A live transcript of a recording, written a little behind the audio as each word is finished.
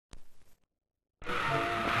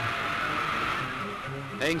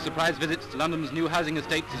Paying surprise visits to London's new housing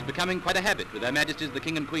estates is becoming quite a habit with Their Majesties the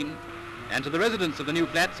King and Queen, and to the residents of the new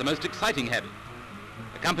flats a most exciting habit.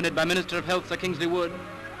 Accompanied by Minister of Health Sir Kingsley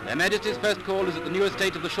Their Majesties' first call is at the new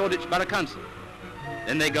estate of the Shoreditch Borough Council.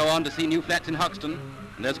 Then they go on to see new flats in Hoxton,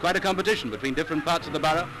 and there's quite a competition between different parts of the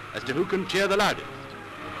borough as to who can cheer the loudest.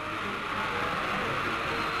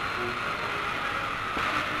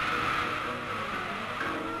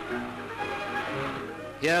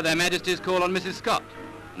 Here Their Majesties call on Mrs. Scott,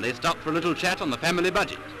 and they stop for a little chat on the family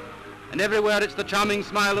budget. And everywhere it's the charming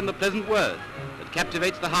smile and the pleasant word that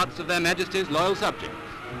captivates the hearts of Their Majesties' loyal subjects.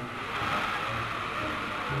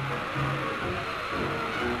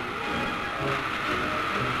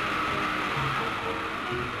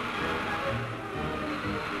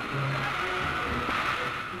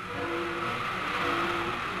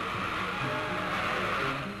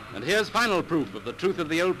 And here's final proof of the truth of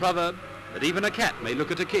the old proverb that even a cat may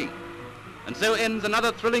look at a king. And so ends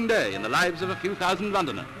another thrilling day in the lives of a few thousand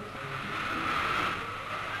Londoners.